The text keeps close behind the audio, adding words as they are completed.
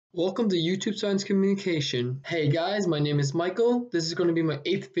Welcome to YouTube Science Communication. Hey guys, my name is Michael. This is going to be my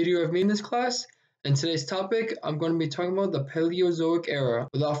 8th video I've made in this class. And today's topic, I'm going to be talking about the Paleozoic Era.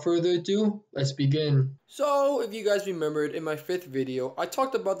 Without further ado, let's begin. So, if you guys remembered, in my 5th video, I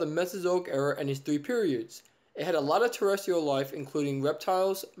talked about the Mesozoic Era and its 3 periods. It had a lot of terrestrial life, including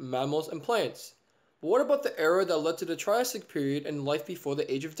reptiles, mammals, and plants. But what about the era that led to the Triassic period and life before the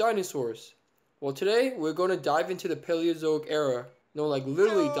age of dinosaurs? Well, today, we're going to dive into the Paleozoic Era. No, like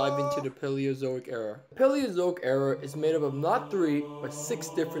literally dive into the Paleozoic Era. The Paleozoic Era is made up of not 3, but 6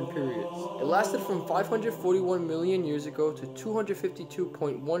 different periods. It lasted from 541 million years ago to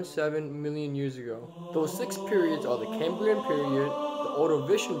 252.17 million years ago. Those 6 periods are the Cambrian period, the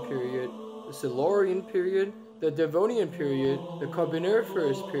Ordovician period, the Silurian period, the Devonian period, the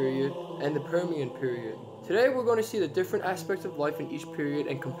Carboniferous period, and the Permian period. Today we're going to see the different aspects of life in each period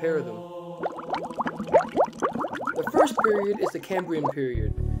and compare them. The first period is the Cambrian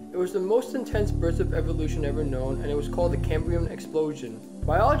period. It was the most intense burst of evolution ever known, and it was called the Cambrian explosion.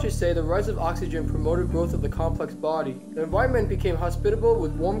 Biologists say the rise of oxygen promoted growth of the complex body. The environment became hospitable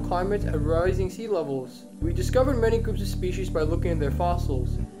with warm climates and rising sea levels. We discovered many groups of species by looking at their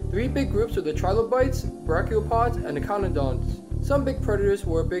fossils. 3 big groups are the trilobites, brachiopods, and echinoderms. Some big predators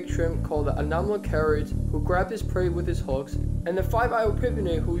were a big shrimp called the anomalocarids, who grabbed his prey with his hooks, and the 5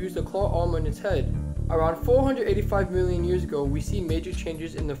 Iopipinae, who used a claw arm on its head. Around 485 million years ago, we see major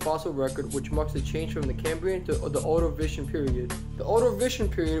changes in the fossil record, which marks the change from the Cambrian to the Ordovician period. The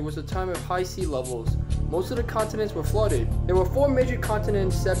Ordovician period was a time of high sea levels. Most of the continents were flooded. There were 4 major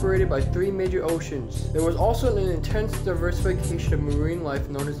continents separated by 3 major oceans. There was also an intense diversification of marine life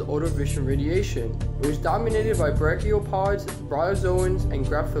known as the Ordovician radiation. It was dominated by brachiopods, bryozoans, and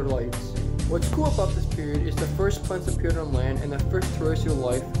graptolites. What's cool about this period is the first plants appeared on land and the first terrestrial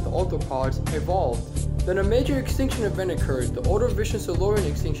life, the arthropods, evolved. Then a major extinction event occurred, the Ordovician Silurian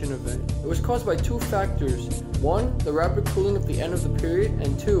extinction event. It was caused by 2 factors. 1, the rapid cooling of the end of the period,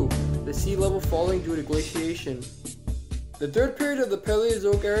 and 2, the sea level falling due to glaciation. The third period of the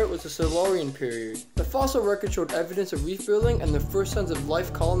Paleozoic era was the Silurian period. The fossil record showed evidence of reef building and the first signs of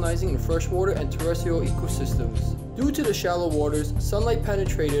life colonizing in freshwater and terrestrial ecosystems. Due to the shallow waters, sunlight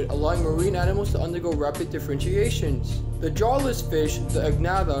penetrated, allowing marine animals to undergo rapid differentiations. The jawless fish, the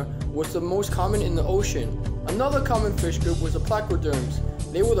ignatha, was the most common in the ocean. Another common fish group was the placoderms.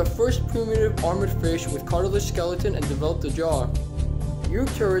 They were the first primitive armored fish with cartilage skeleton and developed a jaw.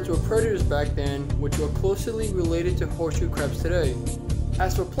 Eukaryotes were predators back then, which were closely related to horseshoe crabs today.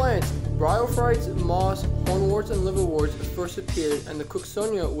 As for plants, bryophytes, moss, hornworts, and liverworts first appeared, and the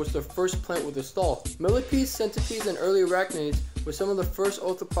Cooksonia was the first plant with a stalk. Millipedes, centipedes, and early arachnids were some of the first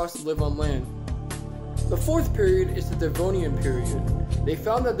arthropods to live on land. The fourth period is the Devonian period. They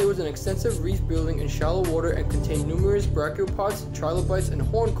found that there was an extensive reef building in shallow water and contained numerous brachiopods, trilobites, and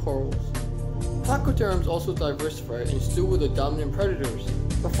horn corals. Placoderms also diversified and still were the dominant predators.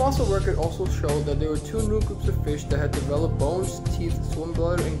 The fossil record also showed that there were 2 new groups of fish that had developed bones, teeth, swim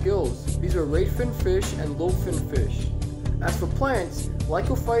bladder, and gills. These were right-fin fish and low-fin fish. As for plants,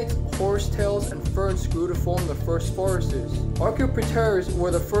 lycophytes, horsetails, and ferns grew to form the first forests. Archaeopteryx were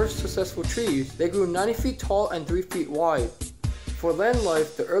the first successful trees. They grew 90 feet tall and 3 feet wide. For land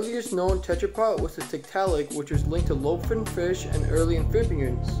life, the earliest known tetrapod was the Tiktaalik, which was linked to lobe-fin fish and early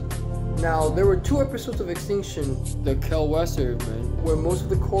amphibians. Now, there were 2 episodes of extinction, the Kelwasser event, where most of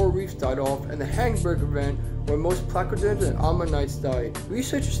the coral reefs died off, and the Hangberg event, where most placoderms and ammonites died.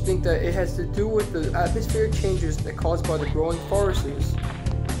 Researchers think that it has to do with the atmospheric changes that caused by the growing forests.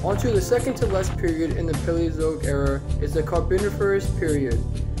 Onto the second to last period in the Paleozoic era is the Carboniferous period.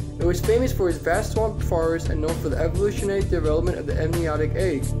 It was famous for its vast swamp forests and known for the evolutionary development of the amniotic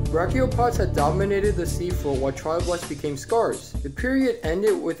egg. Brachiopods had dominated the seafloor while trilobites became scarce. The period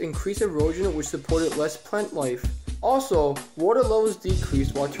ended with increased erosion, which supported less plant life. Also, water levels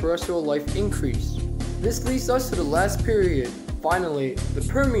decreased while terrestrial life increased. This leads us to the last period. Finally, the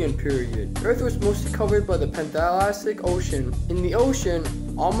Permian period. Earth was mostly covered by the Paleozoic Ocean. In the ocean,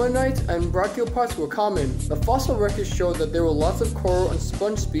 ammonites and brachiopods were common. The fossil records showed that there were lots of coral and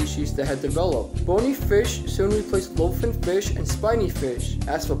sponge species that had developed. Bony fish soon replaced lobe-fin fish and spiny fish.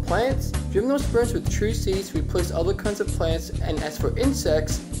 As for plants, gymnosperms with tree seeds replaced other kinds of plants, and as for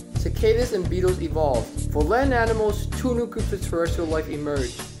insects, cicadas and beetles evolved. For land animals, 2 new groups of terrestrial life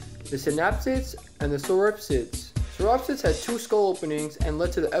emerged, the synapsids and the sauropsids. Sauropsids had 2 skull openings and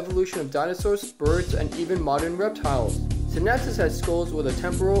led to the evolution of dinosaurs, birds, and even modern reptiles. Synapsids had skulls with a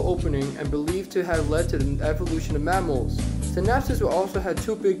temporal opening and believed to have led to the evolution of mammals. Synapsids also had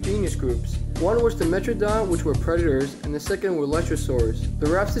 2 big genus groups. One was the Metrodon, which were predators, and the second were lysosaurs. The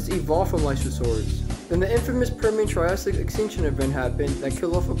rhapsids evolved from lysosaurs. Then the infamous Permian-Triassic extinction event happened that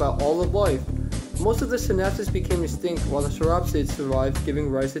killed off about all of life. Most of the synapses became extinct while the sauropsids survived, giving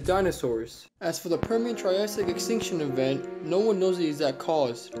rise to dinosaurs. As for the Permian-Triassic extinction event, no one knows the exact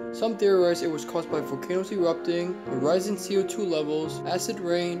cause. Some theorize it was caused by volcanoes erupting, a rise in CO2 levels, acid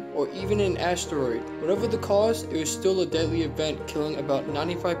rain, or even an asteroid. Whatever the cause, it was still a deadly event, killing about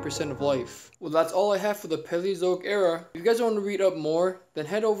 95% of life. Well, that's all I have for the Paleozoic era. If you guys want to read up more, then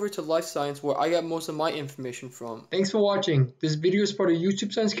head over to Life Science where I got most of my information from. Thanks for watching. This video is part of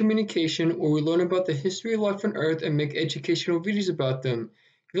YouTube Science Communication, where we learn about the history of life on Earth and make educational videos about them.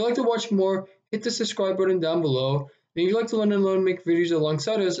 If you'd like to watch more, hit the subscribe button down below. And if you'd like to learn and learn and make videos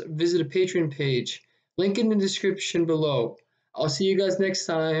alongside us, visit the Patreon page. Link in the description below. I'll see you guys next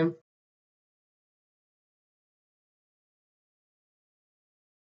time.